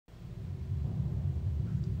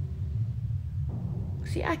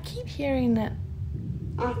See, I keep hearing that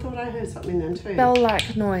I thought I heard something then too.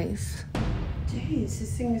 bell-like noise. Jeez,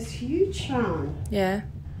 this thing is huge, Sharon. Yeah.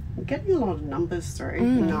 I'm getting a lot of numbers through.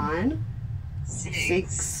 9,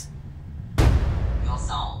 6. Your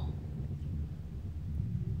soul.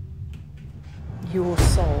 Your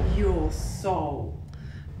soul. Your soul.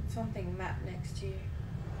 Something mapped next to you.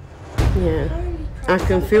 Yeah. Holy I crap,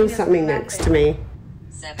 can feel is something mapping. next to me.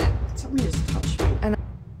 7. Something just touched me. And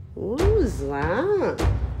What was that?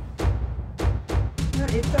 No,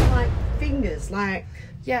 it felt like fingers, like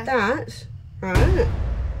yeah. that, right?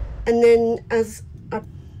 And then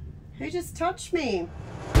who just touched me?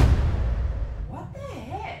 What the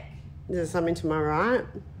heck? There's something to my right,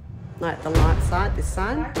 like the light side, this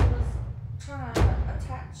side. Like it was trying to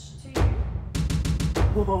attach to you.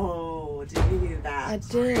 Whoa, did you hear that? I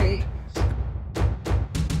did.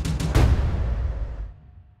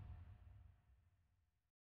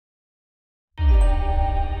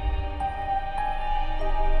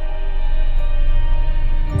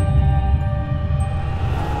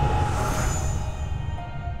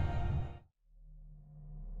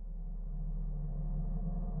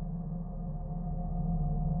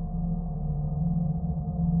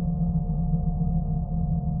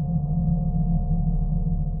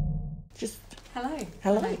 Just Hello.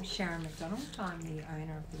 Hello. My name's Sharon McDonald. I'm the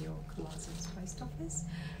owner of the York License Post Office.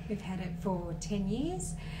 We've had it for 10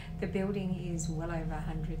 years. The building is well over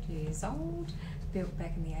 100 years old, built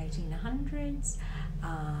back in the 1800s.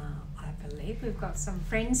 I believe we've got some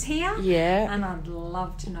friends here. yeah. And I'd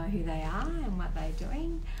love to know who they are and what they're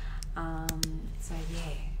doing. So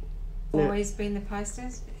yeah, always been the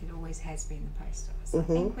posters. It always has been the post office. I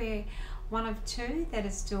think we're one of 2 that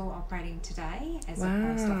is still operating today as a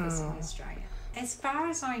post office in Australia. As far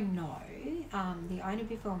as I know, the owner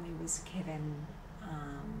before me was Kevin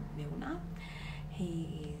Milner.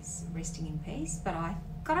 He is resting in peace, but I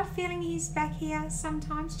got a feeling he's back here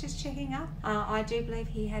sometimes just checking up. I do believe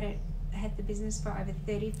he had the business for over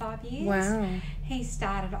 35 years. Wow. He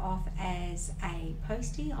started off as a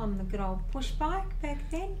postie on the good old push bike back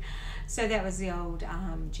then. So that was the old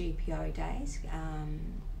GPO days,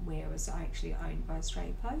 where it was actually owned by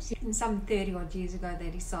Australia Post. And some 30 odd years ago they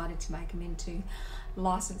decided to make them into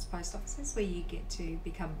licensed post offices where you get to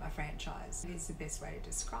become a franchise. It is the best way to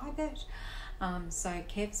describe it. So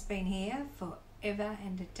Kev's been here forever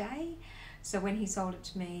and a day. So when he sold it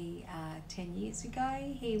to me 10 years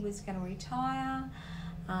ago, he was going to retire.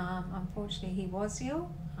 Unfortunately, he was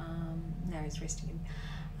ill. Now he's resting.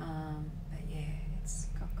 But yeah, it's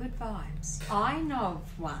got good vibes. I know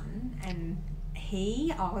of one, and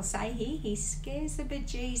I'll say he scares the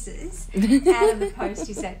bejesus out of the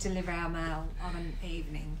posties that deliver our mail of an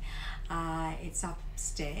evening. It's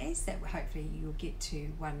upstairs that hopefully you'll get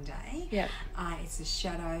to one day. Yeah. It's a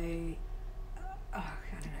shadow. I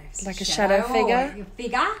don't know. If it's Like a shadow figure? Or a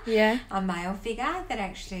figure. Yeah. A male figure that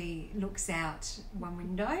actually looks out one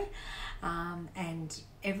window. And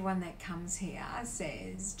everyone that comes here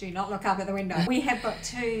says, do not look up at the window. We have got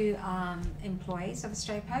 2 employees of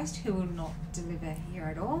Australia Post who will not deliver here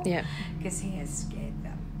at all. Yeah. Because he has scared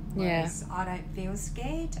them. Yeah. Whereas I don't feel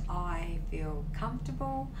scared. I feel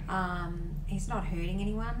comfortable. He's not hurting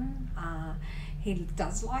anyone. He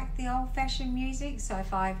does like the old-fashioned music, so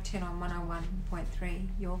if I turn on 101.3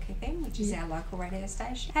 York FM, which is our local radio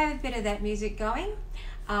station, have a bit of that music going,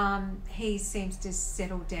 he seems to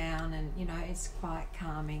settle down, and it's quite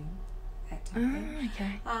calming, that type of thing.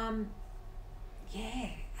 Okay.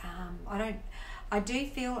 I do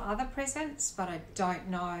feel other presence, but I don't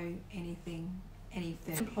know any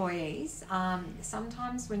employees.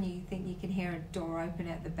 Sometimes when you think you can hear a door open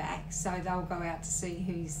at the back, so they'll go out to see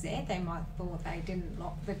who's there. They might thought they didn't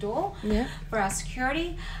lock the door for our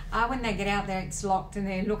security. When they get out there, it's locked, and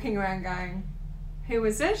they're looking around going, who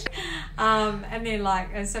is it? And they're like,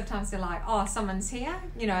 and sometimes they're like, oh, someone's here,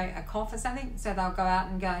 a cough or something, so they'll go out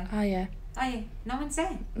and go, Oh yeah. oh yeah, no one's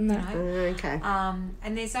there. No. Okay.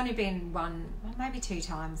 And there's only been one, maybe 2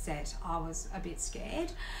 times that I was a bit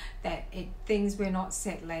scared that things were not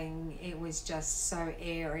settling. It was just so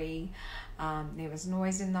airy. There was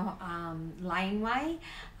noise in the laneway,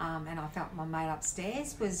 and I felt my mate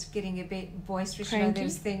upstairs was getting a bit boisterous. There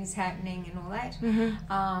was things happening and all that.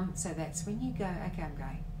 So that's when you go, okay, I'm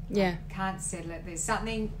going. Yeah. Can't settle it. There's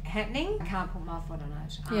something happening. I can't put my foot on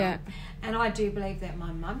it. Yeah. And I do believe that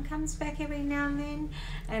my mum comes back every now and then,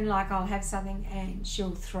 and like I'll have something and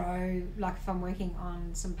she'll throw, like if I'm working on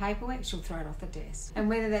some paperwork, she'll throw it off the desk. And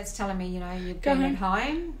whether that's telling me, you've been at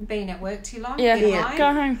home, been at work too long, Yeah. get home,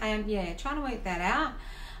 Go home. And trying to work that out.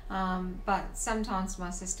 But sometimes my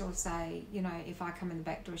sister will say, if I come in the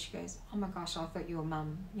back door, she goes, oh my gosh, I thought you were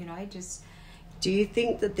mum, just Do you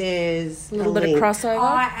think that there's A little bit of crossover.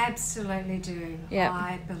 I absolutely do. Yeah.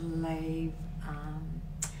 I believe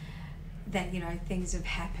that, things have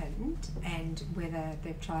happened, and whether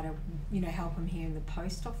they've tried to, help him here in the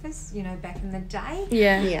post office, back in the day.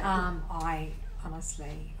 Yeah. Yeah. I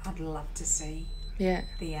honestly, I'd love to see Yeah.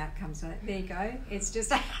 the outcomes of it. There you go. It's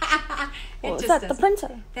just... Is that the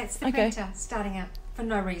printer? That's the Okay. printer starting up for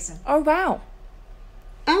no reason. Oh, wow.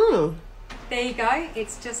 Oh, There you go.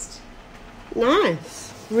 It's just...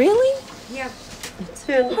 nice. Really? Yeah.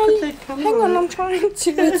 Put the camera Hang on, I'm trying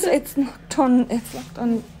to. It's locked on. It's locked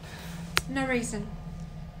on. No reason.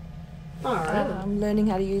 All right. I'm learning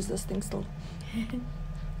how to use this thing still.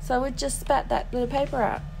 So we just spat that bit of paper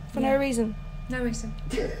out for no reason. No reason.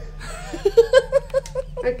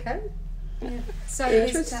 Okay. Yeah. So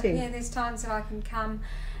Interesting. there's times that I can come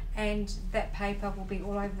and that paper will be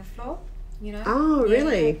all over the floor, Oh, Yeah,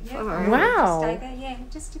 really? Yeah. All right. Wow. Stay there. Yeah,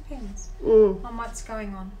 it just depends Mm. on what's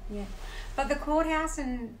going on. Yeah. But the courthouse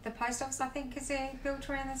and the post office, I think, because they're built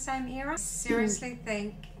around the same era, I seriously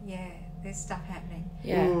think, there's stuff happening.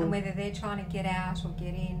 Yeah. Mm. And whether they're trying to get out or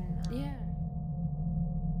get in. Yeah.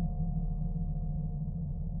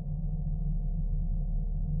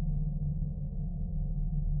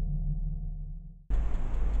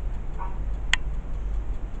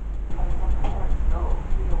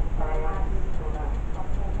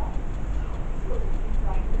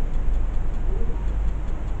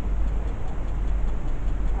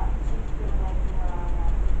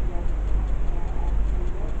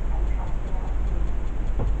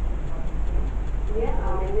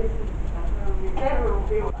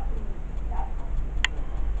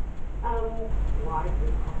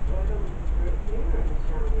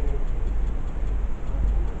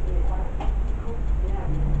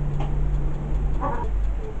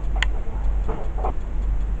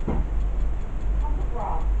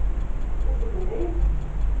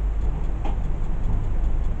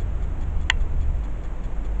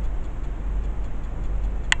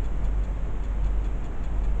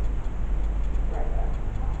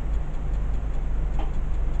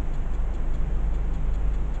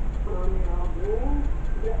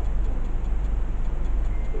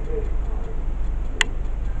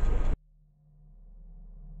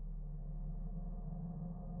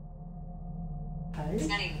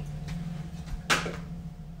 Scanning.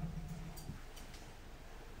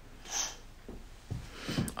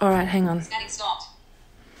 All right, hang on. Scanning stopped.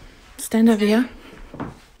 Stand over here.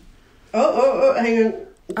 Oh, hang on.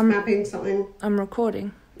 It's mapping something. I'm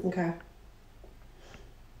recording. Okay.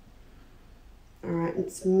 All right,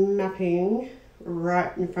 it's mapping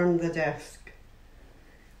right in front of the desk.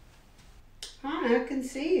 Hi, I can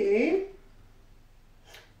see you.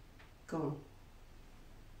 Go on.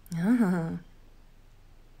 Ah.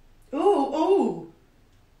 Oh.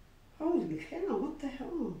 Holy hell, what the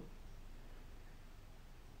hell?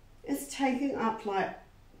 It's taking up like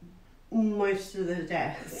most of the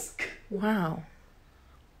desk. Wow.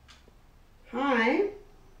 Hi.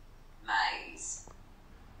 Maze.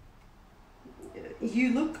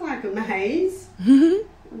 You look like a maze.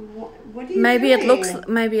 What are you Maybe doing?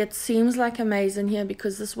 maybe it seems like a maze in here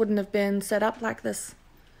because this wouldn't have been set up like this.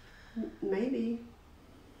 Maybe.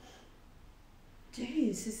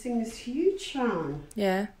 Jeez, this thing is huge, Sharon.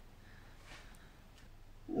 Yeah.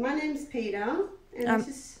 My name's Peter, and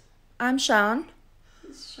this I'm Sharon.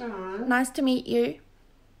 is Sharon. Nice to meet you.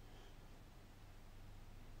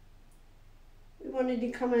 We wanted to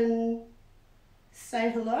come and say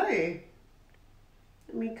hello. And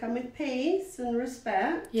we come with peace and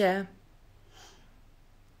respect. Yeah.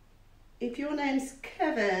 If your name's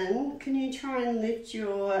Kevin, can you try and lift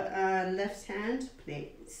your left hand,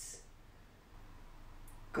 please?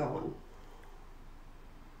 Go on.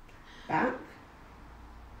 Back.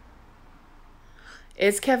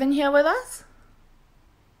 Is Kevin here with us?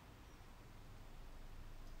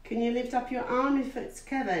 Can you lift up your arm if it's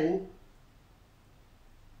Kevin?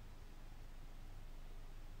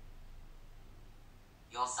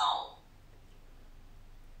 Your soul.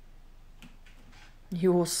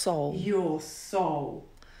 Your soul. Your soul.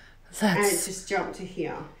 And it That's just jumped to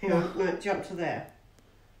here. Hang on, no, jump to there.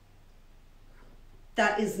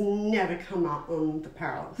 That is never come up on the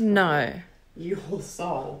parallels. no. Your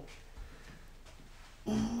soul.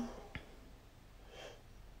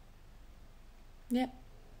 Yep.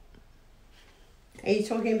 Are you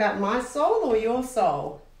talking about my soul or your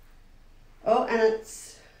soul? Oh, and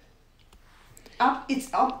it's up.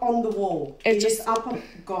 It's up on the wall. It's It's just- up on.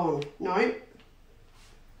 Gone. No.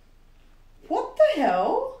 What the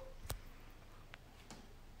hell?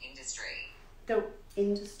 Industry. The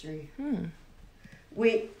industry. Hmm.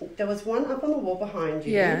 There was one up on the wall behind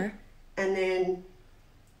you. Yeah. and then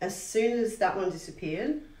as soon as that one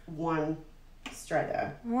disappeared, one straight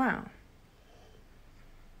there. Wow.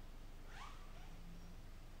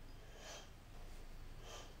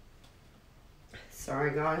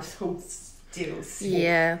 Sorry guys, I'm still sick.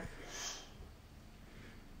 Yeah.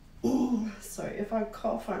 So if I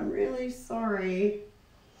cough, I'm really sorry.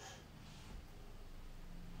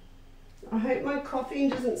 I hope my coughing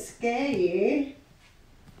doesn't scare you.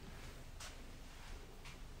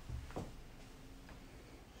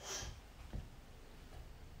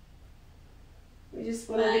 We just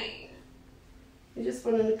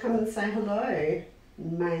wanted to come and say hello.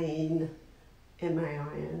 Maine.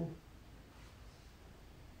 M-A-I-N.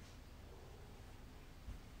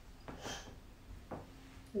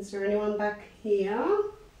 Is there anyone back here?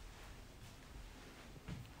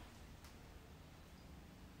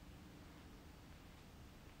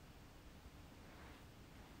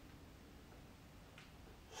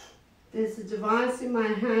 There's a device in my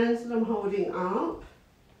hands that I'm holding up,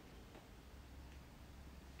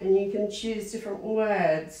 and you can choose different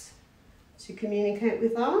words to communicate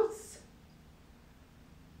with us.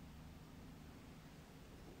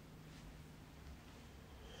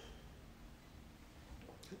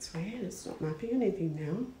 That's weird, it's not mapping anything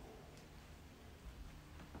now.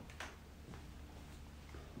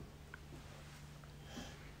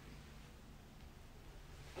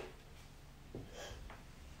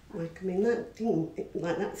 Like, I mean, that thing,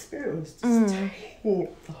 like that spirit was just taking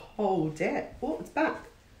the whole deck. Oh, it's back.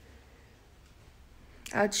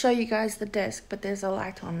 I'd show you guys the desk, but there's a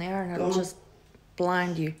light on there and it'll just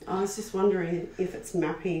blind you. I was just wondering if it's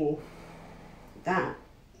mapping that.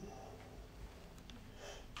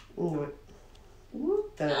 No.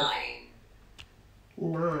 What the?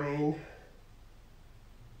 9.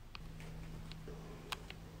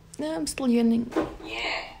 No, I'm still yearning.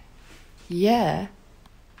 Yeah. Yeah.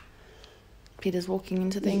 Peter's walking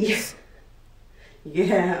into things.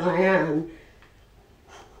 Yeah, I am.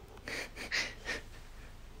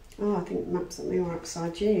 Oh, I think it mapped something right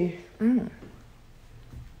beside you. Mm.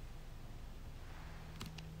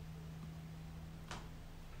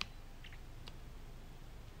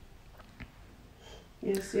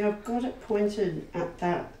 Yeah, see, I've got it pointed at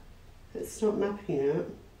that. It's not mapping it.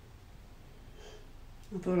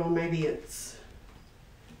 I thought, oh, maybe it's...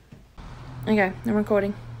 Okay, I'm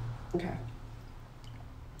recording. Okay.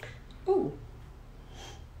 Oh,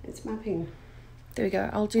 it's mapping. There we go.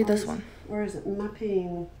 I'll do this one. Where is it?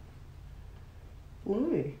 Mapping...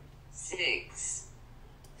 No. 6.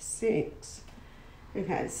 6.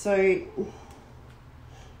 Okay, so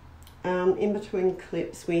in between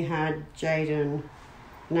clips we had Jaden,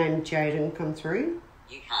 named Jaden, come through.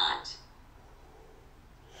 You can't.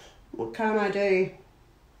 What can't I do?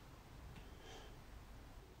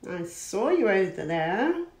 I saw you over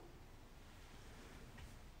there.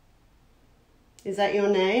 Is that your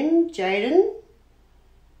name, Jaden?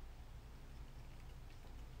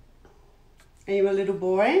 Are you a little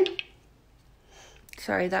boy?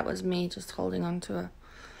 Sorry, that was me just holding on to a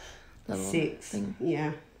little 6. thing.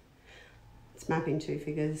 Yeah. It's mapping 2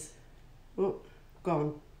 figures. Oh,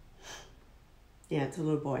 gone. Yeah, it's a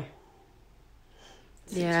little boy.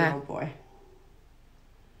 Yeah. 6-year-old boy.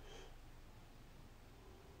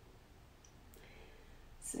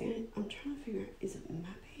 See, I'm trying to figure out, is it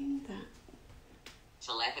mapping that?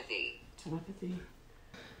 Telepathy. Telepathy.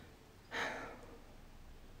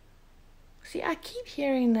 See, I keep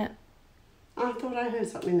hearing that I thought I heard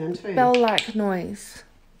something then too. bell-like noise.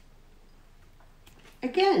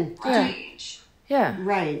 Again. Yeah. Rage. Yeah.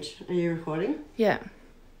 Rage. Are you recording? Yeah.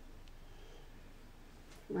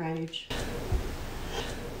 Rage.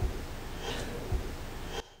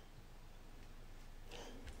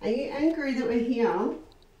 Are you angry that we're here?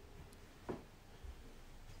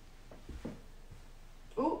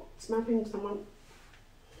 Oh, it's mapping someone.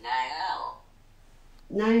 Nail.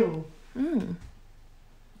 Nail. Mm.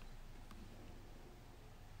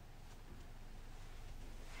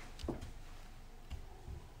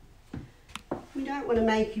 We don't want to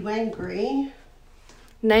make you angry.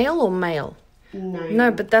 Nail or male? No.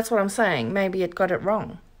 No, but that's what I'm saying. Maybe it got it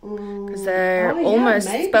wrong. Because they're yeah, almost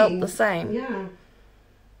maybe. spelt the same. Yeah.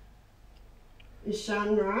 Is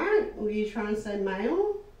Sharon right? Were you trying to say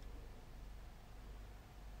male?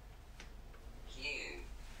 Q.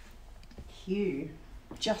 Q.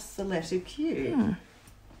 Just the letter Q. Hmm.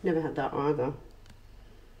 Never had that either.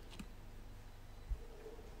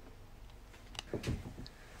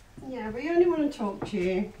 Yeah, we only want to talk to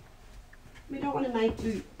you. We don't want to make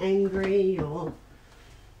you angry or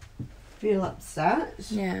feel upset.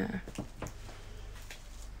 Yeah.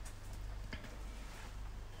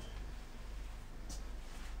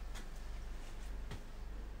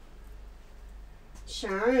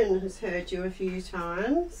 Sharon has heard you a few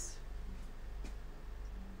times.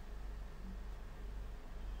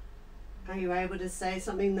 Are you able to say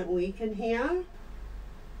something that we can hear?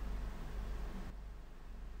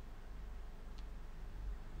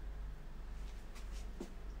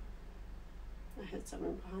 I heard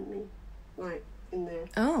someone behind me, like in there.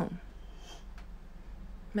 Oh.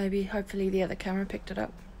 Maybe, hopefully the other camera picked it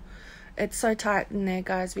up. It's so tight in there,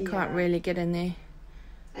 guys, we can't really get in there.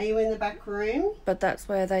 Are you in the back room? But that's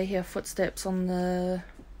where they hear footsteps on the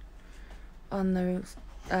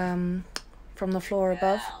from the floor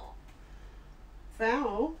above.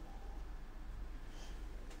 Val?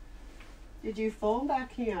 Did you fall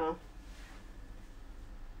back here?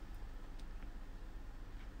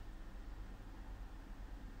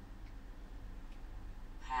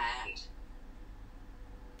 Pat.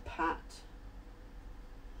 Pat.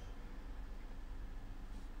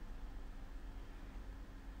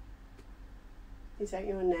 Is that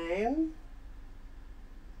your name?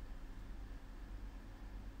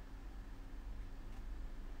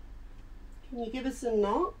 Can you give us a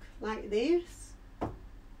knock like this?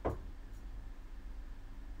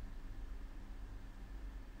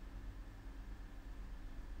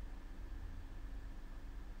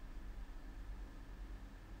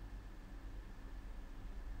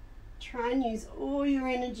 Try and use all your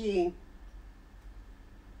energy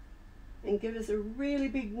and give us a really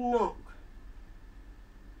big knock.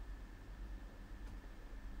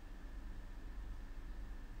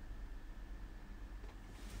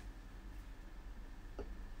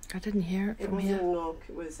 I didn't hear it from It wasn't here. a knock,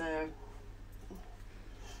 it was a...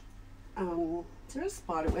 is there a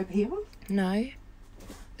spider web here? No.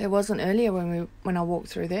 There wasn't earlier when I walked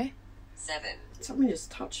through there. 7. Something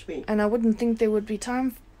just touched me. And I wouldn't think there would be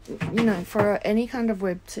time, for any kind of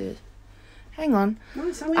web to... Hang on.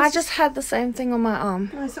 No, something I just had the same thing on my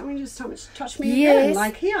arm. No, something just touched me Yes. again,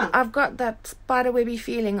 like here. I've got that spiderwebby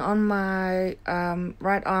feeling on my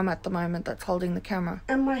right arm at the moment that's holding the camera.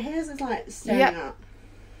 And my hairs is like standing up.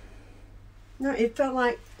 No, it felt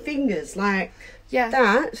like fingers, like Yeah.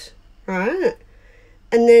 that, right?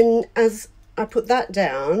 And then as I put that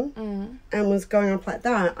down and was going up like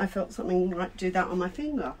that, I felt something like do that on my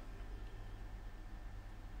finger.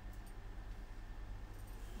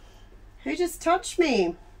 Who just touched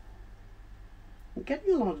me? I'm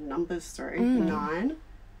getting a lot of numbers through. 9,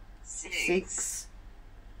 6.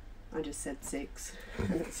 I just said 6.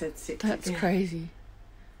 And it said 6 That's again. crazy.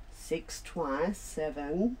 6 twice,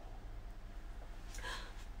 7.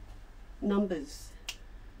 Numbers.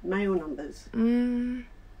 Male numbers.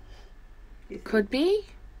 Could be.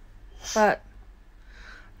 But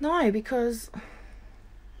no, because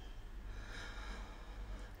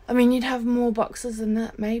I mean you'd have more boxes than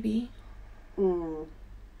that maybe.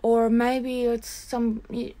 Or maybe it's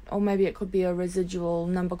or maybe it could be a residual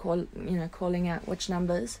number calling out which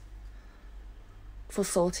numbers for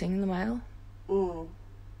sorting the mail.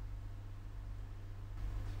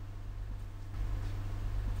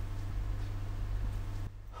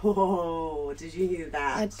 Oh, did you hear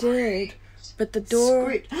that? I did. But the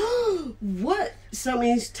door... What?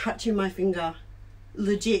 Something's touching my finger.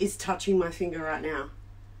 Legit is touching my finger right now.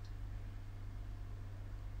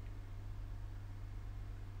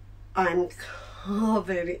 I'm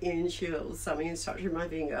covered in chills. Something is touching my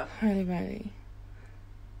finger. Holy moly.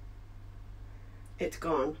 It's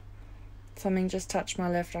gone. Something just touched my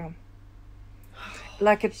left arm.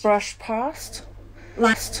 Like it brushed past.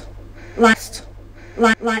 Like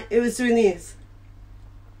it was doing this.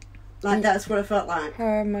 Like that's what it felt like.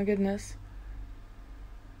 Oh my goodness.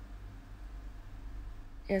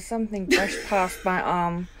 Yeah, something brushed past my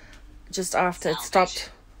arm just after it stopped.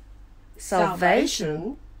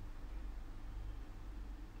 Salvation?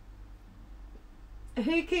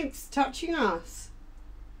 Who keeps touching us?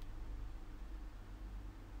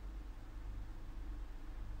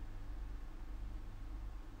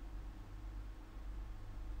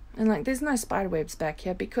 And like, there's no spider webs back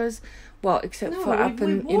here because, well, except for we up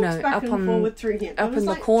in, walked back up and on, forward through here. There up was in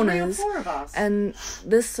the like corners. 3 or 4 of us. And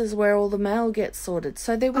this is where all the mail gets sorted.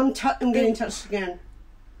 So they would. I'm getting touched again.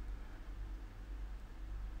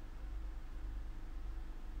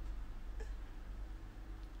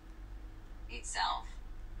 Itself.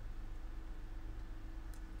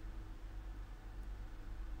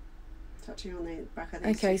 Touching on the back of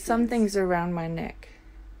these Okay, two some fingers. things are around my neck.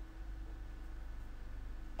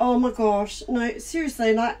 Oh my gosh, no,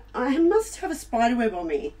 seriously, like, I must have a spider web on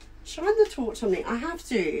me. Shine the torch on me, I have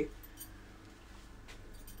to.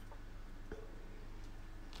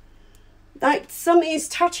 Like, something is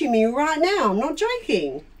touching me right now, I'm not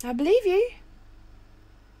joking. I believe you.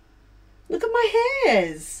 Look at my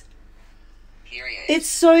hairs. Period. It's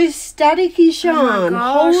so staticky, Sean.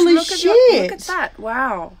 Holy shit. Look at that.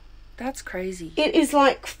 Wow. That's crazy. It is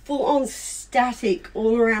like full on static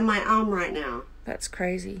all around my arm right now. That's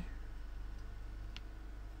crazy.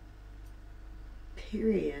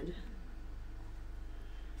 Period.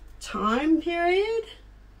 Time period?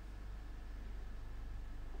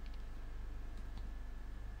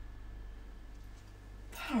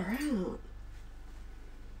 Far out.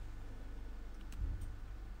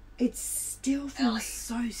 It still feels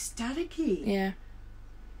so staticky. Yeah.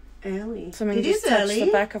 Early. Something It just is touched early.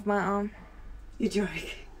 the back of my arm. You're joking.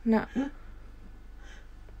 No.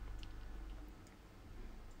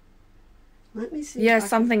 Let me see. Yeah, if I can-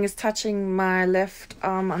 something is touching my left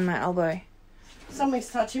arm on my elbow. Something's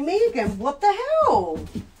touching me again. What the hell?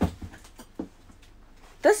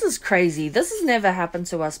 This is crazy. This has never happened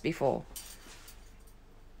to us before.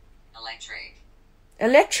 Electric.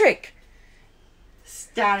 Electric.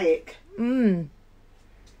 Static.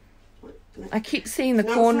 I keep seeing the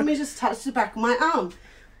No, corner. let me just touch the back of my arm.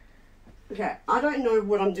 Okay, I don't know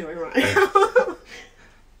what I'm doing right now.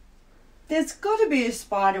 There's got to be a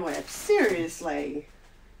spider web. Seriously.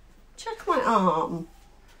 Check my arm.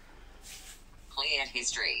 Cleared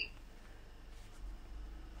history.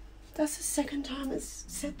 That's the second time it's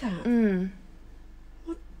said that.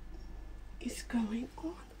 What is going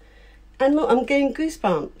on? And look, I'm getting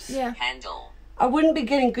goosebumps. Yeah. Handle. I wouldn't be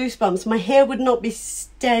getting goosebumps. My hair would not be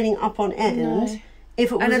standing up on end No.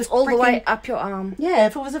 if it was And a it's all the frickin- way up your arm. Yeah,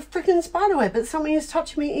 if it was a freaking spider web, but something is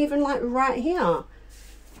touching me even like right here.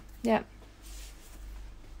 Yeah.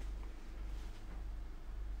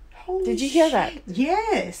 Holy Did you hear that? shit.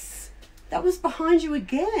 Yes. That was behind you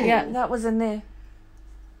again. Yeah, that was in there.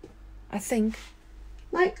 I think.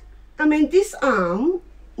 Like, I mean, this arm,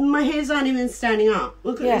 my hairs aren't even standing up.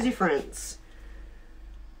 Look at Yeah. the difference.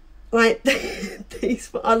 Like,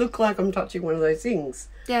 these, I look like I'm touching one of those things.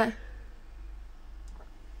 Yeah.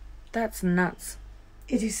 That's nuts.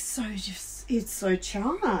 It is so it's so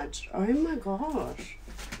charged. Oh my gosh.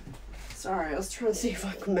 Sorry, I was trying to see if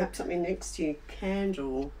I could map something next to you.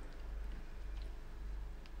 Candle.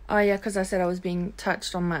 Oh, yeah, because I said I was being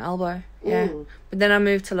touched on my elbow. Yeah. Mm. But then I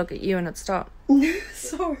moved to look at you and it stopped.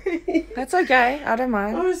 Sorry. That's okay. I don't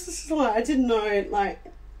mind. I was just like, I didn't know, like,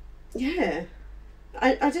 yeah.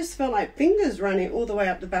 I just felt like fingers running all the way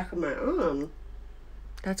up the back of my arm.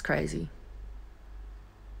 That's crazy.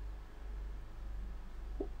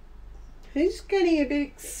 Who's getting a bit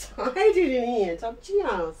excited in here? Touching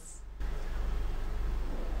us.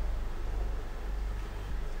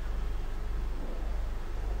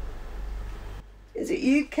 Is it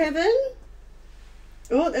you, Kevin?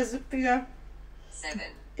 Oh, there's a figure 7.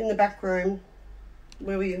 in the back room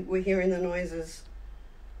where we were hearing the noises.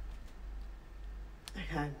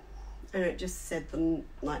 Okay. And it just said the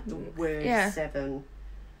word Yeah. 7.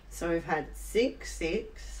 So we've had 6,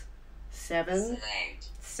 6, 7, Select.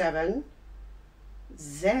 7,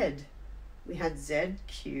 Z. We had Z,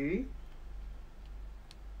 Q.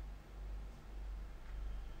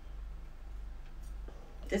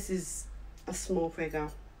 This is a small figure.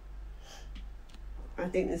 I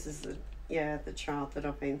think this is the child that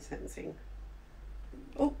I've been sensing.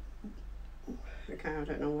 Oh, okay, I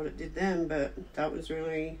don't know what it did then, but that was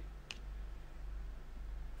really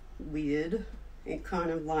weird. It kind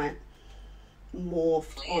of like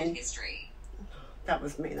morphed Cleared on. history. That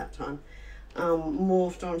was me that time.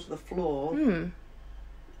 Morphed onto the floor and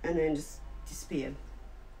then just disappeared.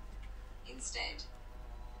 Instead.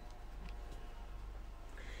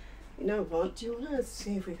 You know what? Do you want to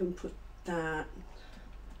see if we can put that?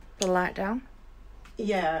 The light down?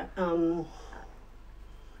 Yeah. And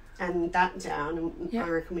that down. And Yeah. I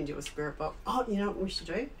reckon we do a spirit box. Oh, you know what we should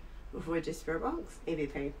do before we do spirit box?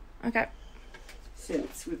 EVP. Okay.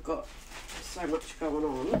 Since we've got so much going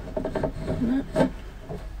on.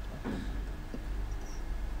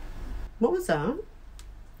 What was that?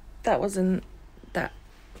 That was in the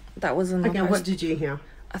Okay, what did you hear?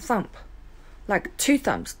 a thump. Like 2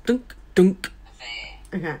 thumps. Dunk, dunk. Affair.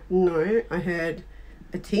 Okay, no, I heard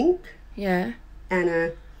a tink Yeah. and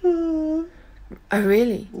a Oh,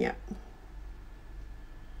 really? yeah.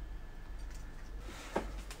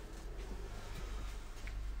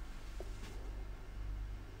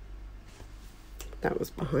 That was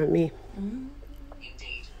behind me.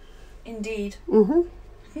 Indeed. Indeed.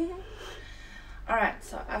 Mm-hmm. Alright,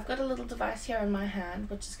 so I've got a little device here in my hand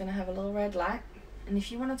which is going to have a little red light. And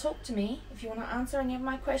if you want to talk to me, if you want to answer any of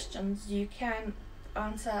my questions, you can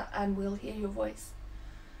answer and we'll hear your voice.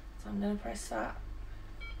 So I'm going to press that.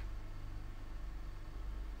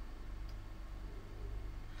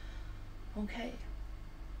 Okay.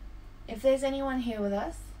 If there's anyone here with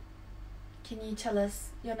us, Can you tell us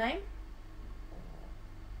your name?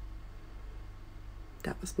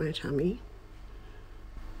 That was my tummy.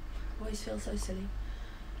 Always feel so silly.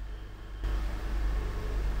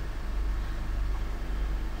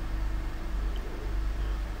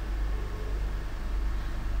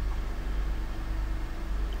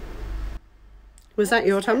 Was that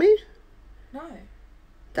your tummy? No.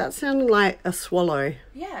 That sounded like a swallow.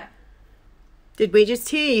 Yeah. Did we just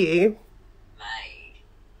hear you?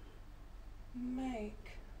 Made.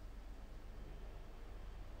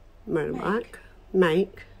 Motorbike.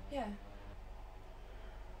 Make. Yeah.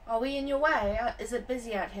 Are we in your way? Is it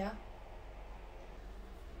busy out here?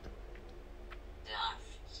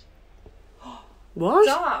 Daft. What?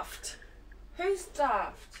 Daft. Who's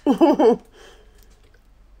daft?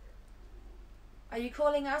 Are you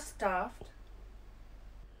calling us daft?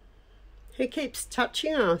 Who keeps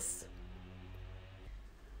touching us?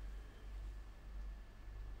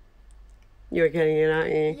 You're getting it,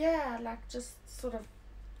 aren't you? Yeah, like just sort of,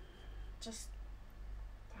 just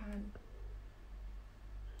behind.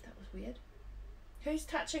 That was weird. Who's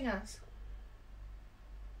touching us?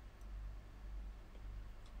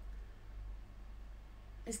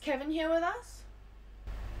 Is Kevin here with us?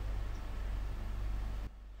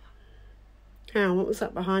 Hang on, what was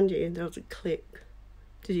that behind you? There was a click.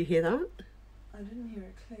 Did you hear that? I didn't hear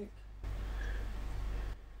a click.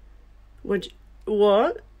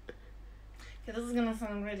 What? Okay, this is gonna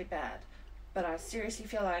sound really bad, but I seriously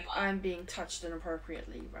feel like I'm being touched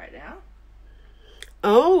inappropriately right now.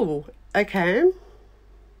 Oh, okay.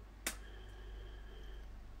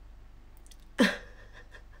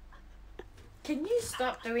 Can you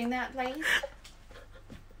stop doing that, please?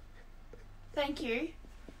 Thank you.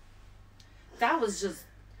 That was just.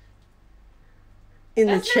 In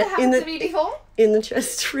the That's never chest. happened to me before. In the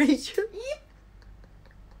chest region. Yep.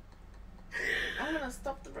 I'm gonna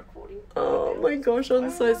stop the recording. Oh my gosh,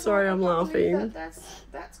 I'm so sorry. I'm laughing.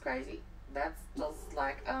 That's crazy. That's just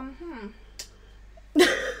like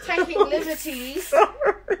taking liberties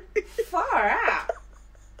Sorry. far out.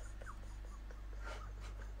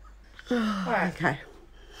 Alright, Okay.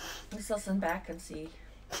 let's listen back and see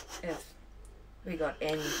if we got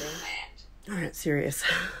anything. Mad. All right, serious.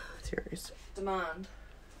 Serious. Demand.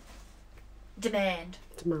 Demand.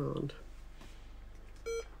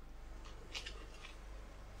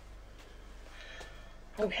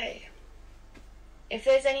 Okay. If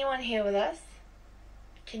there's anyone here with us,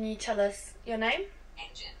 can you tell us your name?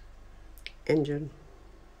 Engine. Engine.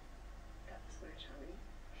 That's my tummy.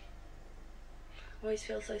 Always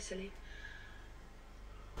feel so silly.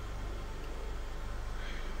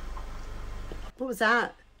 What was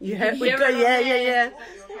that? You hear we it got, on yeah. there?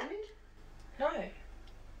 No.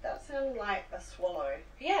 That sounded like a swallow.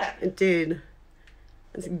 Yeah. It did.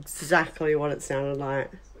 That's exactly what it sounded like.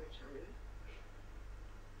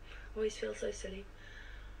 Always feel so silly.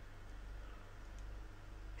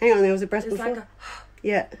 Hang on, there was a breath It's before. like a.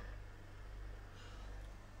 Yeah.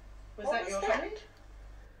 Was that your hand?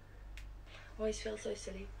 Always feel so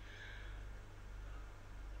silly.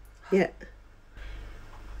 Yeah.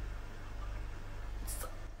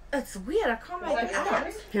 It's weird. I can't make it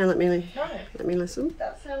out. Hang on, let me No. listen.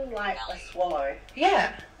 That sounded like a swallow.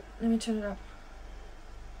 Yeah. Let me turn it up.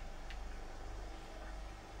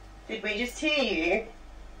 Did we just hear you?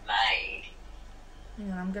 Made.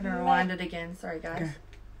 Hang on, I'm gonna rewind it again. Sorry, guys. Okay.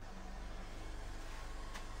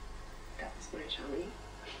 That was my tummy.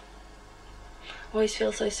 Always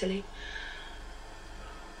feel so silly.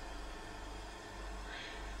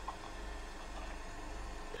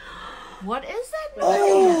 What is that?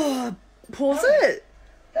 Oh, pause it.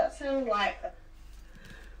 That sounded like.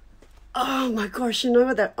 Oh my gosh, you know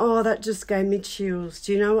what that? Oh, that just gave me chills.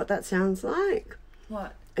 Do you know what that sounds like?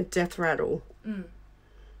 What? A death rattle. Mm.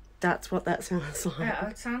 That's what that sounds like. Yeah,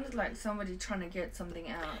 it sounded like somebody trying to get something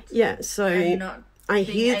out. Yeah, so And not I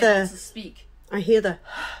being hear able the. to speak. I hear the.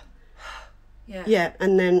 Yeah. Yeah,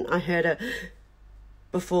 and then I heard a.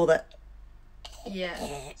 Before that, Yeah.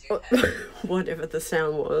 whatever the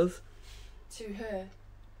sound was. To her.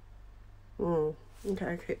 Oh,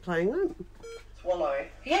 okay, keep playing that. Swallow.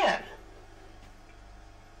 Yeah.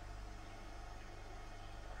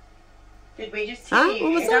 Did we just hear you?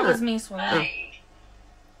 What was that? That was me swallowing.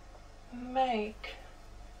 Made. Make.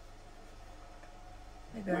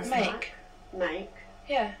 Maybe that's Make. Make.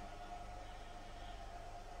 Yeah.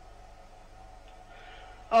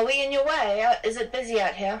 Are we in your way? Is it busy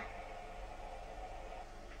out here?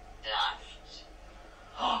 Daft.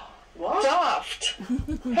 What? Daft.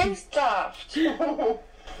 Who's daft?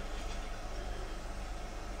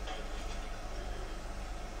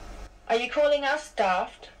 Are you calling us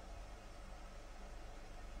daft?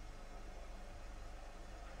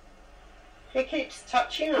 He keeps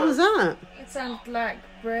touching us. What was that? It sounds like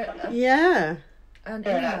Brett. Yeah. An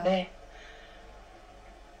They're out email. there.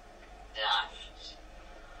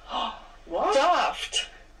 Daft. What? Daft?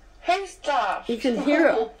 Who's daft? You can hear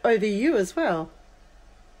it over you as well.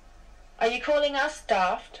 Are you calling us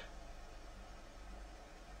daft?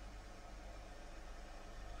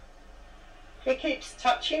 He keeps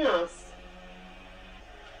touching us.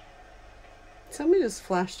 Somebody just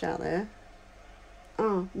flashed out there.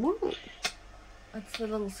 Oh, what? It's the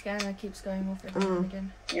little scanner keeps going off every now and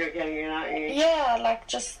again. You're getting it, aren't you? Yeah, like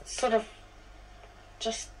just sort of.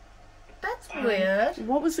 Just. That's weird.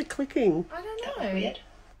 What was it clicking? I don't That know. was weird.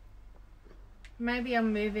 Maybe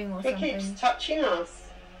I'm moving or He something. keeps touching us.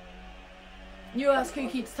 You ask who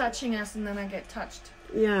keeps touching us and then I get touched.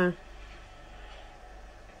 Yeah.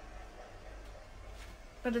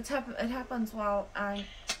 But it happens while I...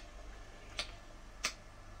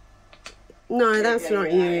 No, that's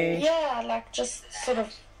not you. Yeah, like just sort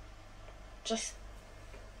of. Just.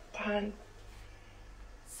 Behind.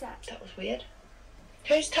 sat. That was weird.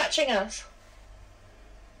 Who's touching us?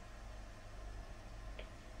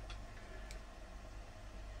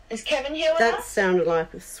 Is Kevin here with That us? sounded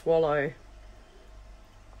like a swallow.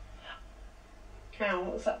 Karen,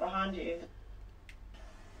 what was that behind you?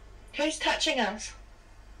 Who's touching us?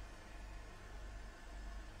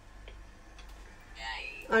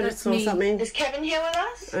 I That's just saw me. something. Is Kevin here with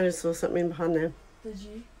us? I just saw something behind them. Did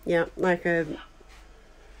you? Yeah, like a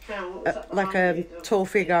tall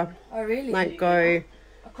figure, Oh, really? like go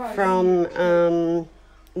from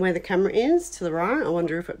where the camera is to the right. I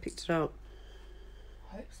wonder if it picked it up.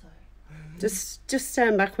 I hope so. Just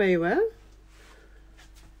stand back where you were.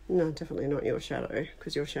 No, definitely not your shadow,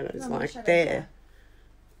 because your shadow is No, my like shadow's there.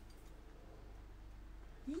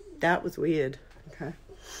 That was weird. Okay.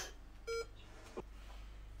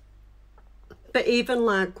 But even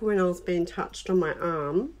like when I was being touched on my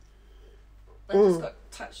arm, I just got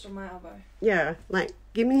touched on my elbow. yeah, like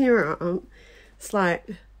give me your arm. It's like,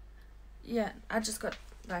 Yeah, I just got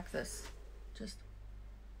like this. Just,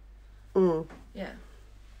 mm. yeah.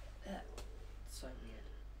 So weird.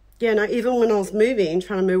 Yeah, no, even when I was moving,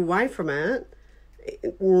 trying to move away from it,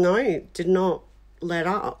 no, did not let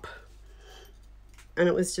up. And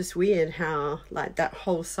it was just weird how, like, that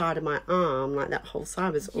whole side of my arm, like, that whole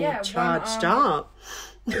side was all Yeah, one charged arm- up.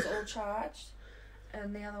 It was all charged,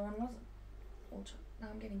 and the other one wasn't. All now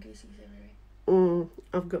I'm getting goosies everywhere.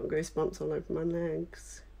 I've got goosebumps all over my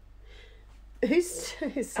legs. Who's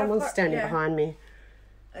someone got- standing yeah. behind me?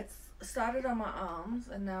 It's started on my arms,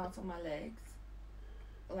 and now it's on my legs.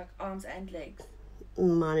 Like arms and legs.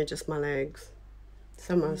 Mine are just my legs.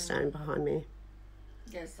 Someone's standing behind me.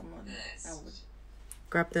 Yeah, someone. I would.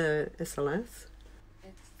 Grab the SLS.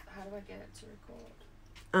 How do I get it to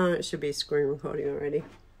record? It should be screen recording already.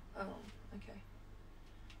 Oh, okay.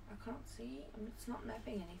 I can't see. It's not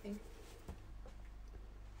mapping anything.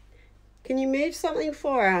 Can you move something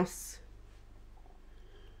for us?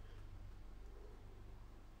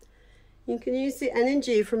 You can use the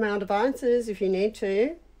energy from our devices if you need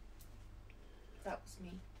to. That was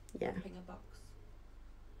me. Yeah. Mapping a box.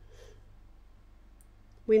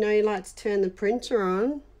 We know you like to turn the printer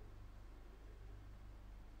on.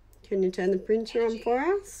 Can you turn the printer on for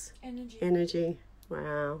us? Energy. Energy.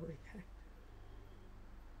 Wow. Okay.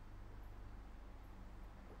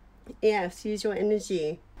 Yes, use your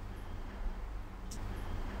energy.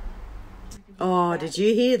 Oh, did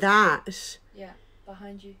you hear that? Yeah,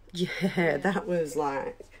 behind you. Yeah, that was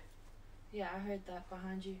like... Yeah, I heard that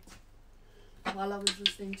behind you. While I was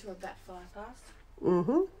listening to a bat fly past.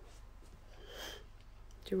 Mm-hmm.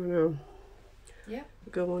 Do you want to Yeah.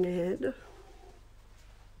 go on ahead?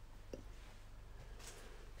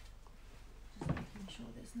 Just making sure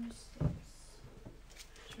there's no steps.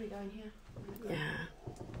 Should we go in here? Yeah.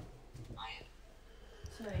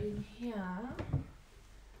 So in here,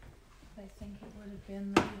 they think it would have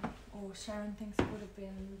been the, or Sharon thinks it would have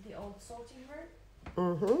been the old salty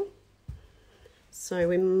room. Mm-hmm. So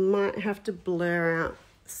we might have to blur out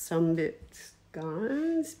some bits,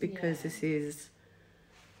 guys, because Yeah. this is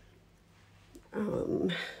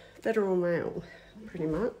federal mail, pretty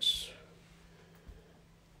much.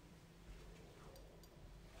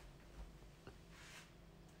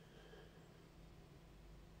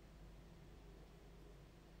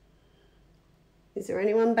 Is there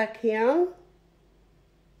anyone back here?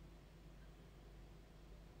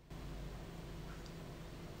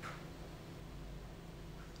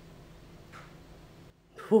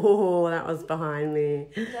 Oh, that was behind me.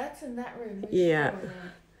 That's in that room. Yeah.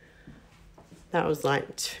 That was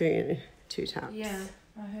like two taps. Yeah,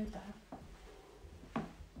 I heard that.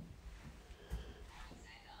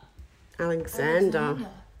 Alexander.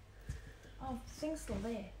 Oh, the thing's still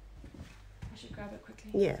there. I should grab it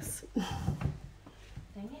quickly. Yes. Dang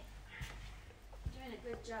it. Doing a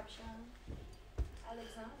good job, Sharon.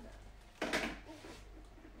 Alexander. Hang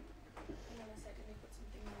on a second, let me put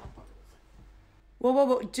something in my pockets.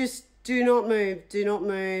 Whoa. Just do not move. Do not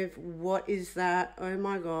move. What is that? Oh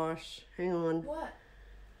my gosh. Hang on. What?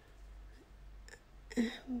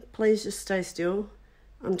 Please just stay still.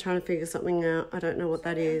 I'm trying to figure something out. I don't know what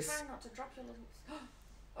that is. Try not to drop your little...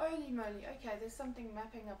 Holy moly. Okay, there's something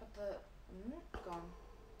mapping up at the... gone.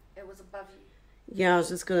 It was above you. Yeah, I was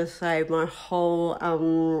just going to say my whole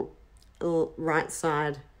right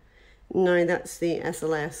side. No, that's the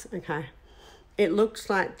SLS. Okay. It looks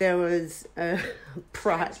like there was a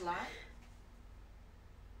bright... Strange light.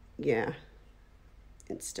 Yeah.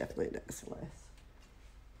 It's definitely the SLS.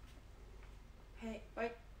 Hey,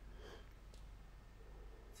 wait.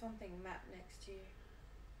 Something mapped next to you.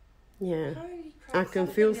 Yeah. Holy crap. I can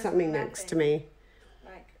feel is something next to mapping, me.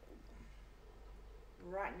 Like,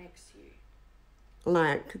 right next to you.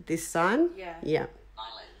 Like this side? Yeah. Yeah.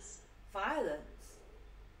 Violence?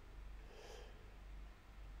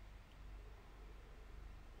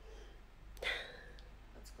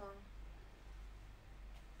 It's gone.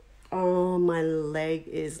 Oh, my leg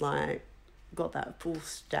is like, got that full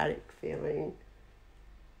static feeling.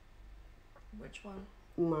 Which one?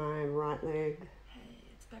 My right leg. Hey,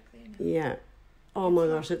 it's back there now. Yeah. Oh my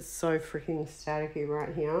gosh, it's so freaking staticky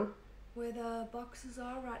right here. Where the boxes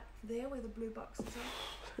are, right there, where the blue boxes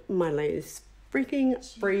are. My leg is freaking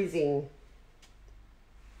freezing.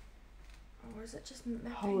 Or is it just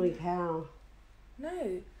mapping? Holy cow.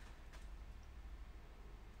 No.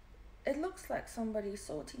 It looks like somebody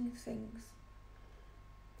sorting things.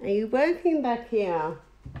 Are you working back here?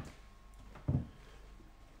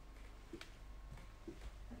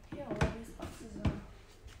 Yeah, where these boxes are.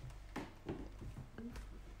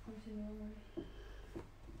 Pointing the wrong way.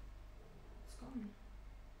 It's gone.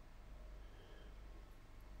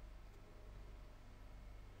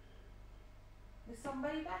 Is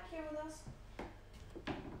somebody back here with us?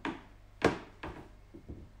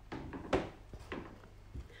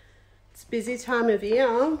 It's busy time of year. I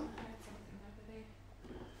heard something over there.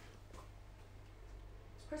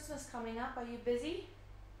 It's Christmas coming up. Are you busy?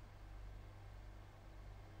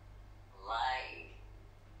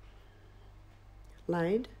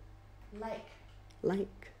 Laid? Lake.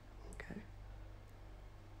 Lake. Okay.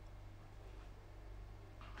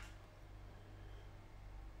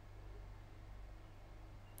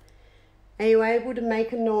 Are you able to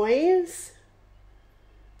make a noise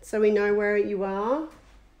so we know where you are?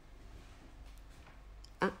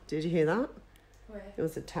 Ah, did you hear that? Where? There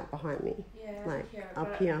was a tap behind me. Yeah, Like here.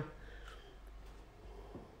 up here.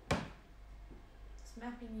 It's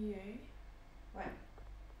mapping you. Wait.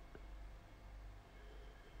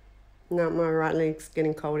 No, my right leg's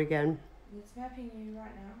getting cold again. It's mapping you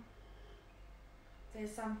right now.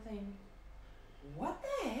 There's something. What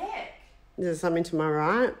the heck? There's something to my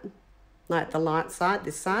right. Like the light side,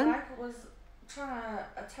 this side. Like it was trying to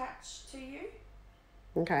attach to you.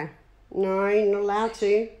 Okay. No, you're not allowed to.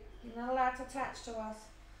 You're not allowed to attach to us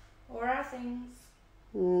or our things.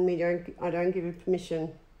 I don't give you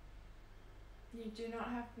permission. You do not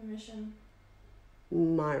have permission.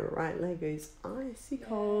 My right leg is icy Yeah.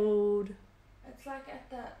 cold. It's like at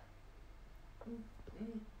that.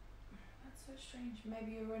 That's so strange.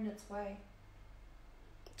 Maybe you're in its way.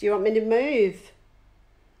 Do you want me to move?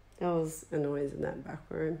 There was a noise in that back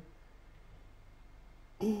room.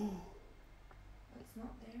 It's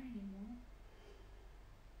not there anymore.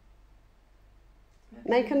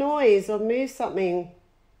 Make a noise or move something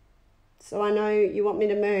so I know you want me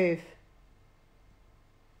to move.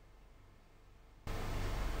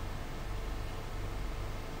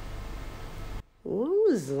 What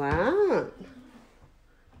was that?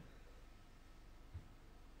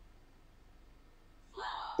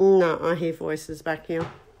 No, I hear voices back here. Okay,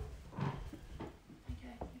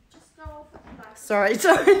 just go off at the back. Sorry. I'm okay.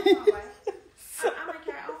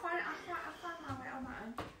 I'll find my way on my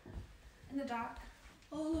own. In the dark.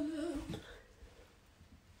 All alone.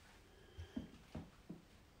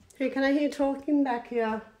 Who can I hear talking back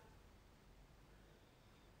here?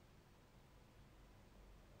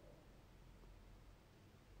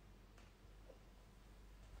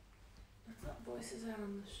 It's not voices out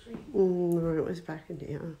on the street. No, it was back in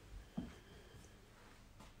here.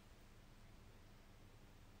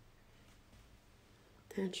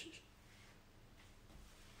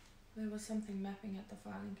 There was something mapping at the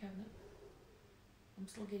filing cabinet. I'm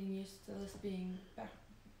still getting used to this being back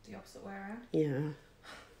the opposite way around. Yeah.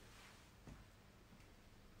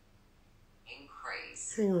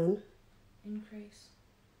 Increase. Hang on. Increase.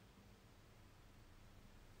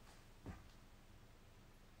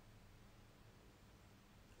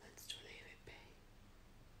 Let's do an EVP.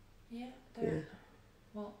 Yeah. Yeah.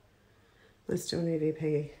 Well. Let's do an EVP.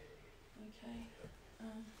 Okay.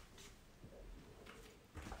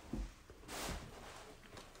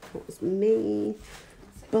 That was me.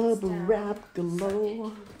 Bubble wrap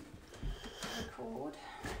galore. Record.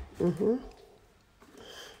 Mm-hmm.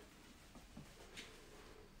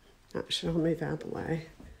 Actually, I'll move out of the way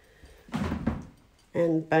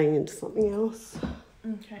and bang into something else.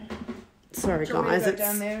 Okay. Sorry, Do you want me to guys. go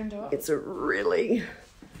down there and do it? It's a really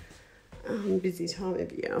busy time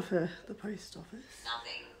of year for the post office.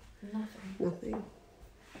 Nothing.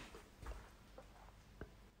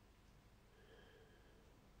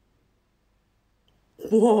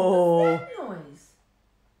 Whoa. What's that noise?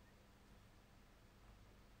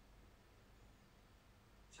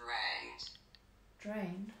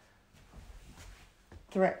 Drained.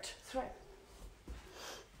 Threat. Threat.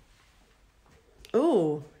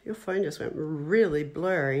 Oh, your phone just went really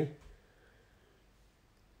blurry.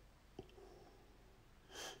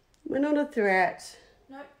 We're not a threat.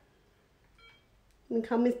 Nope. We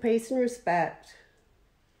come with peace and respect.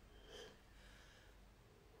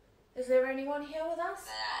 Is there anyone here with us?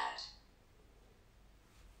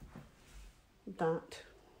 That.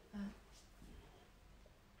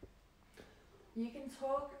 You can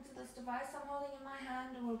talk into this device I'm holding in my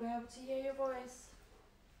hand and we'll be able to hear your voice.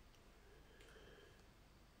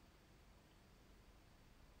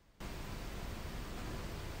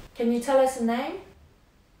 Can you tell us a name?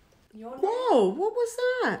 Your name? Whoa, what was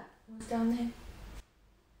that? What's down there?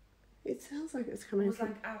 It sounds like it's It coming was from...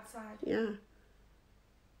 like outside. Yeah.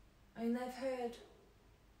 I mean, they've heard...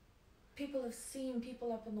 People have seen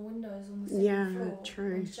people up on the windows on the second floor. Yeah,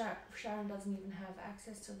 true. And Sharon doesn't even have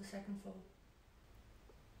access to the second floor.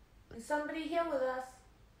 Is somebody here with us?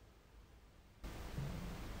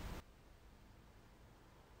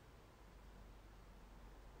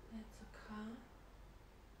 That's a car.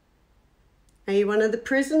 Are you one of the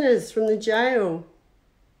prisoners from the jail?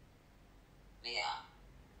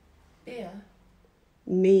 Beer.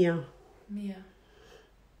 Mia. Mia.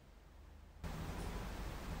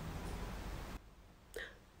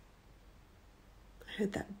 I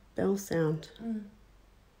heard that bell sound.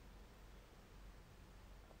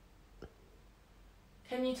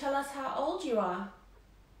 Can you tell us how old you are?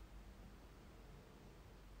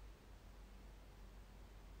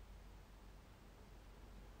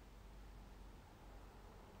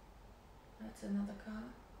 That's another car.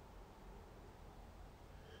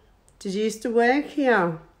 Did you used to work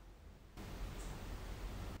here?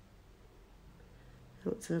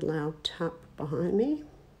 That's a loud tap behind me.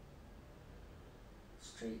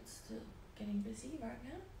 Street's still getting busy right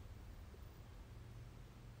now.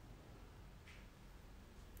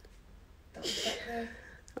 That was back there.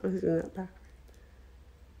 I was in that back.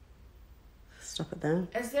 Stop it there.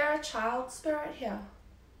 Is there a child spirit here?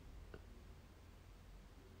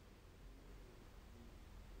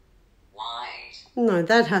 No,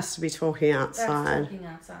 that has to be talking outside. That's talking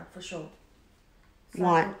outside for sure. It's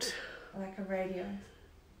White. Like a radio.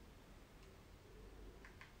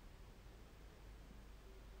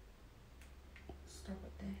 Stop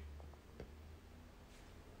it there.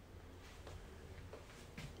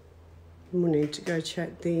 We'll need to go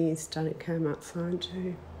check the static cam outside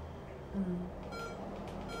too.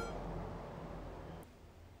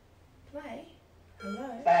 Play? Hello?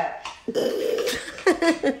 Bat.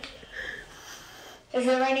 Is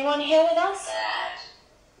there anyone here with us?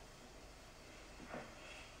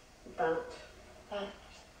 Bat.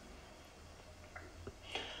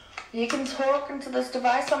 You can talk into this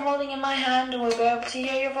device I'm holding in my hand and we'll be able to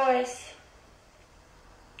hear your voice.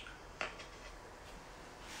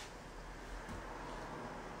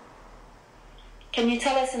 Can you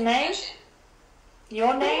tell us a name?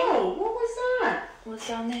 Your name? Oh, what was that? What's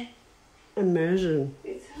down there? Immersion.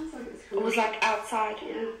 It sounds like it's It was like outside.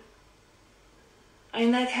 Yeah. I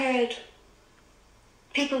mean, they've heard...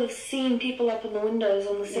 People have seen people up in the windows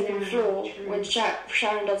on the second floor true. when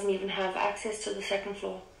Sharon doesn't even have access to the second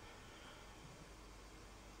floor.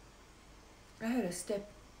 I heard a step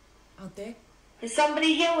out there. Is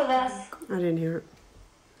somebody here with us? I didn't hear it.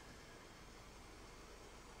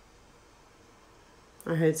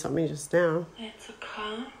 I heard something just now. It's a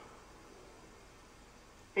car.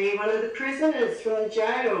 Are you one of the prisoners from the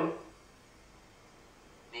jail?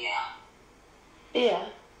 Beer.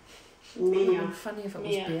 Mia. Funny if it was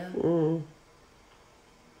Mia. beer. Mm.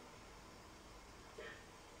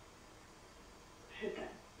 I heard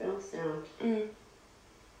that bell sound.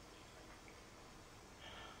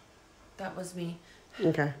 That was me.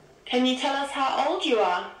 Okay. Can you tell us how old you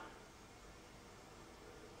are?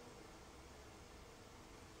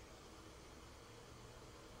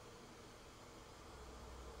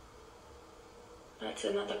 That's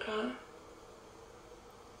another car.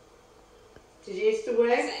 Did you used to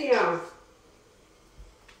work here?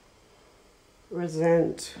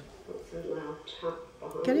 Resent.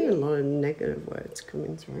 Getting a lot of negative words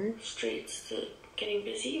coming through. Streets are getting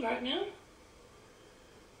busy right now.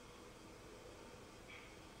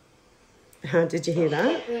 Did you hear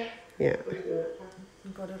that? Yeah.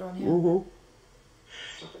 Got it on here. Mm-hmm.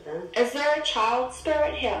 Is there a child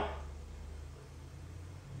spirit here?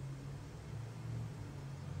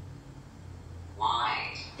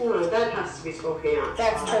 No, that has to be talking outside.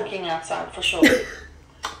 That's talking outside for sure.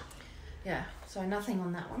 Yeah, so nothing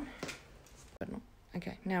on that one. But not.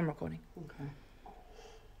 Okay, now I'm recording. Okay.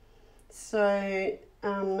 So,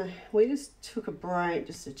 we just took a break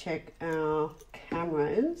just to check our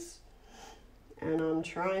cameras, and I'm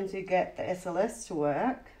trying to get the SLS to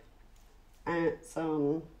work, and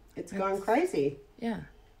it's going crazy. Yeah.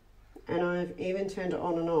 And I've even turned it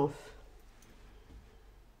on and off.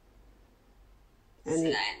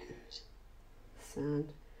 And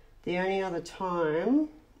sound. The only other time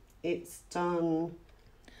it's done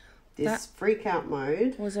this freak out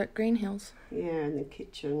mode. Was it Green Hills? Yeah, in the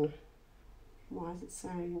kitchen. Why is it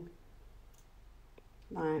saying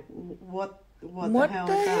like what the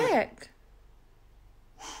hell is that? Heck?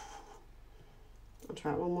 I'll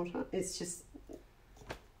try it one more time. It's just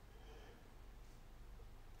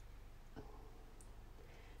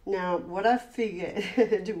now what I figured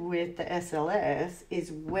with the SLS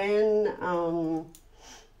is when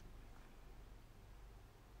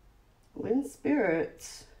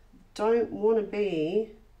spirits don't want to be,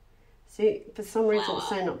 see, for some reason it's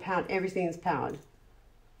saying not powered, everything's powered.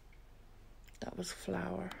 That was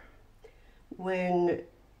flour. When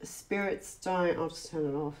spirits don't, I'll just turn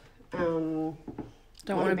it off, Don't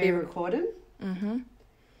want to be recorded. Mm-hmm.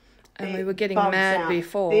 And we It were getting bugs mad out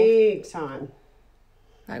before. big time.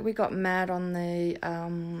 Like we got mad on the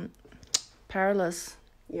Perilous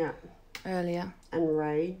Yeah, earlier. and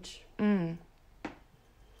rage. Mm.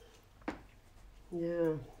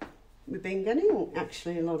 Yeah, we've been getting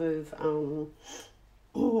actually a lot of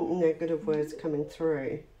negative words coming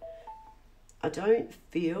through. I don't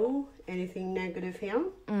feel anything negative here.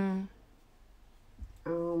 Mm.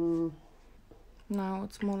 No,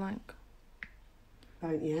 it's more like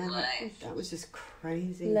But yeah, that was just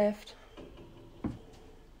crazy. left.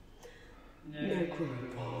 No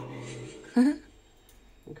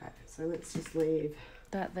Okay, so let's just leave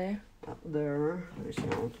That there. up there.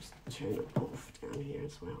 Actually, I'll just turn it off down here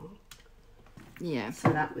as well. Yeah. So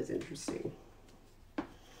that was interesting.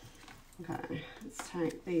 Okay, let's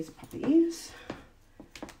take these puppies.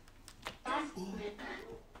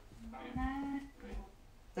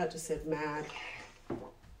 That just said mad.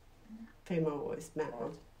 Female voice, mad.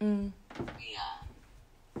 Mm.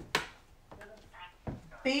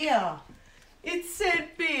 Beer. It said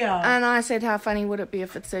beer. And I said, how funny would it be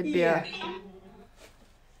if it said beer? Yeah.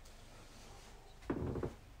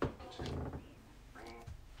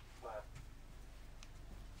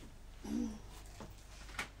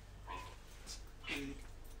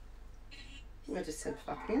 I just said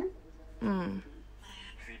fucking. Mm.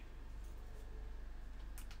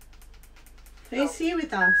 Who's here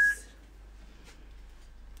with us?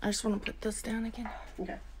 I just want to put this down again.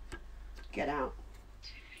 Okay. Get out.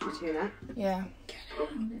 Did you hear that? Yeah.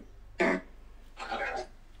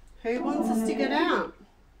 Who wants us to get out?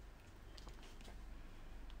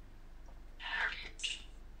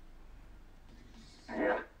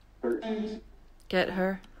 Get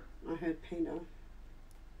her. I heard Peter.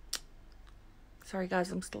 Sorry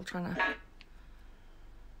guys, I'm still trying to...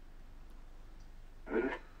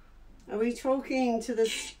 Are we talking to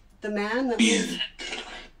the man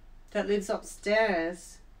that lives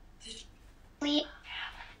upstairs?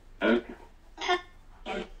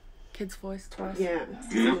 Kid's voice twice. Yeah,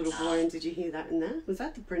 it's a little boy. And did you hear that in there? Was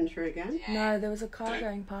that the printer again? No, there was a car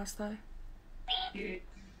going past though.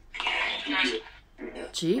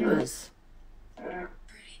 Jeebus.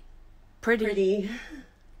 Pretty. Pretty.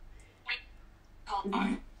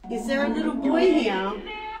 Is there a little boy here?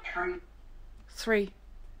 3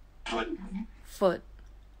 foot.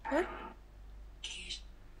 What?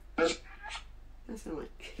 That sounds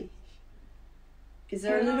like quiche. Is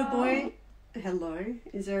there a little boy? Hello.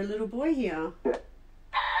 Is there a little boy here?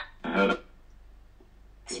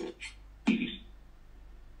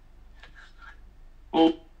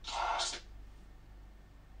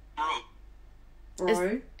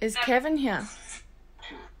 Bro. Is Kevin here?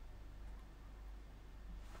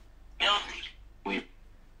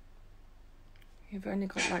 You've only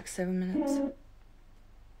got like 7 minutes.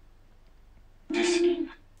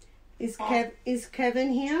 Is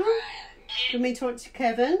Kevin here? Can we talk to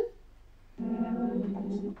Kevin?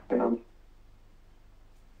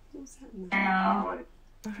 What's that in there?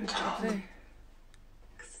 Okay.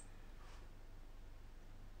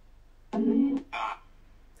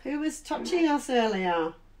 Who was touching us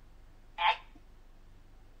earlier?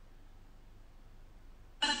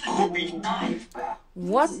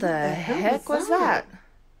 What the heck was that?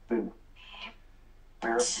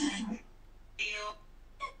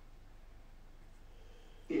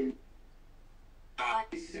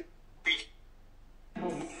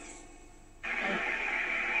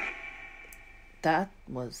 That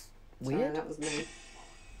was Sorry, weird. that was me.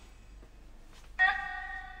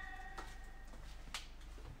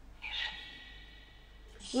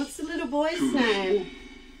 What's the little boy's name?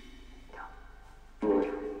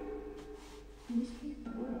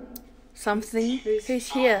 Something.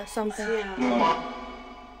 Who's here? Something. Yeah.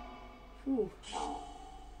 Ooh.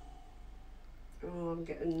 Oh, I'm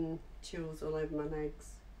getting chills all over my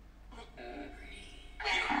legs.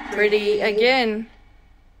 Pretty again.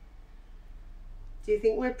 Do you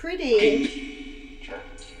think we're pretty?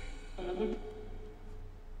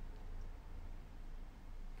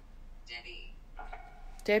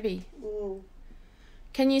 Debbie. Mm.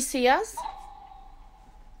 Can you see us?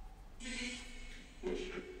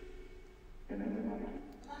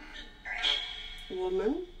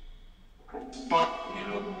 Woman?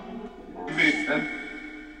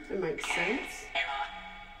 That makes sense.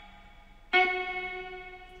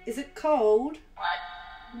 Is it cold?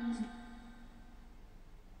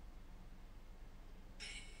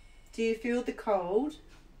 Do you feel the cold?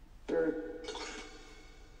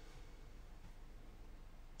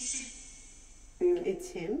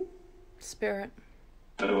 It's him. Spirit.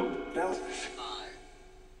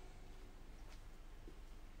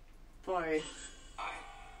 Foe.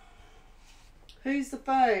 Who's the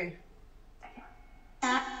foe?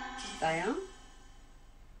 They are?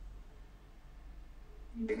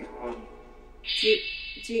 Do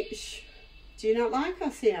you not like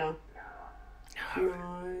us here?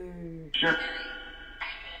 No.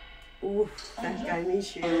 Oof, that gave me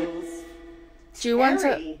chills. Do you want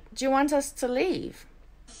Scary. Do you want us to leave?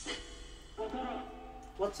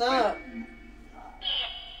 What's up?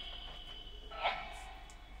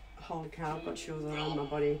 Holy cow, I've got chills all over my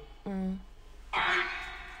body. Mm.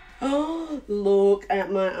 Oh, look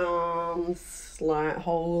at my arms. Like,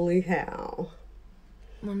 holy cow.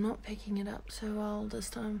 I'm not picking it up so well this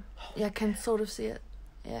time. Yeah, I can sort of see it.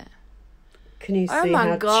 Yeah. Can you see Oh my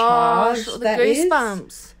how gosh, charged the that is?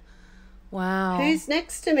 goosebumps. Wow. Who's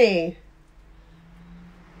next to me?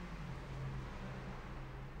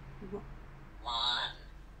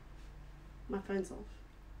 My phone's off.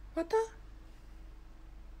 What the?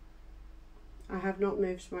 I have not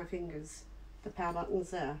moved my fingers. The power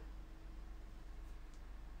button's there.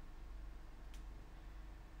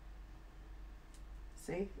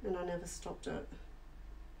 See? And I never stopped it.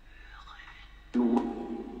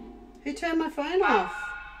 Who turned my phone off?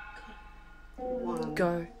 One.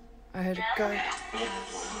 Go. I heard it go.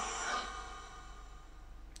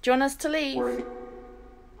 Do you want us to leave?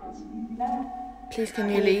 Please, can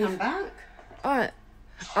you Can you come leave? back? Oh, I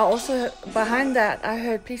also, behind that, I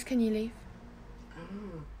heard, please, can you leave?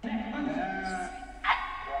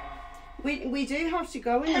 We do have to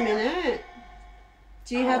go in a minute.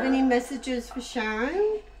 Do you have any messages for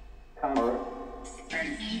Sharon?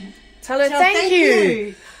 Tell her thank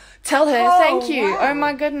you. Tell her thank you. wow. Oh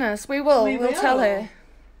my goodness, we will. We We'll tell will. her.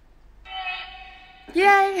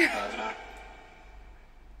 Yay.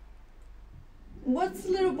 What's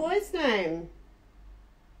the little boy's name?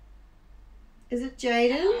 Is it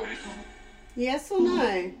Jaden? Yes or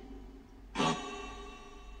no?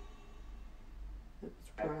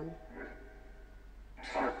 Let's run.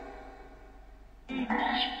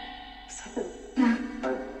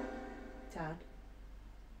 Dad.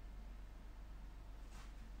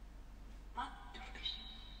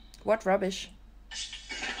 What rubbish? Is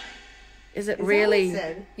it Is that what really? it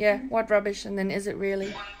said? Yeah, what rubbish? And then is it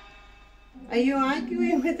really? Are you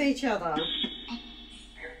arguing with each other?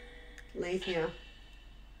 Leave here.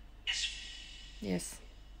 Yes.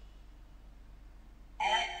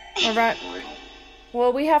 All right.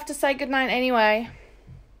 Well, we have to say goodnight anyway.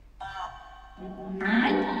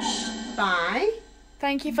 Bye.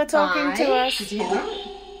 Thank you for talking to Bye. us. Did you hear that?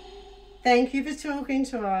 Thank you for talking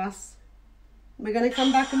to us. We're going to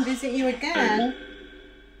come back and visit you again.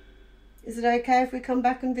 Is it okay if we come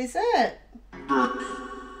back and visit?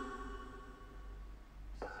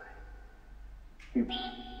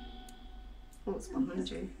 What's behind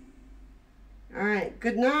you? All right.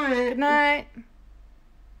 Good night. Good night.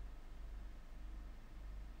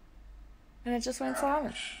 And it just went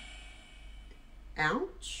silent.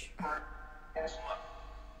 Ouch.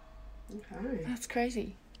 Okay. That's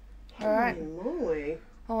crazy. All right. Holy moly.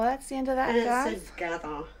 Well, that's the end of that, And it guys. said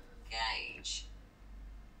gather.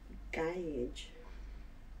 Gauge.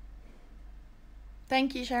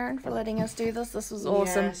 Thank you, Sharon, for letting us do this. This was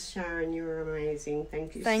awesome. Yes, Sharon, you were amazing.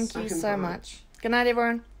 Thank you Thank you so much. Good night,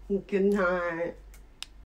 everyone. Good night.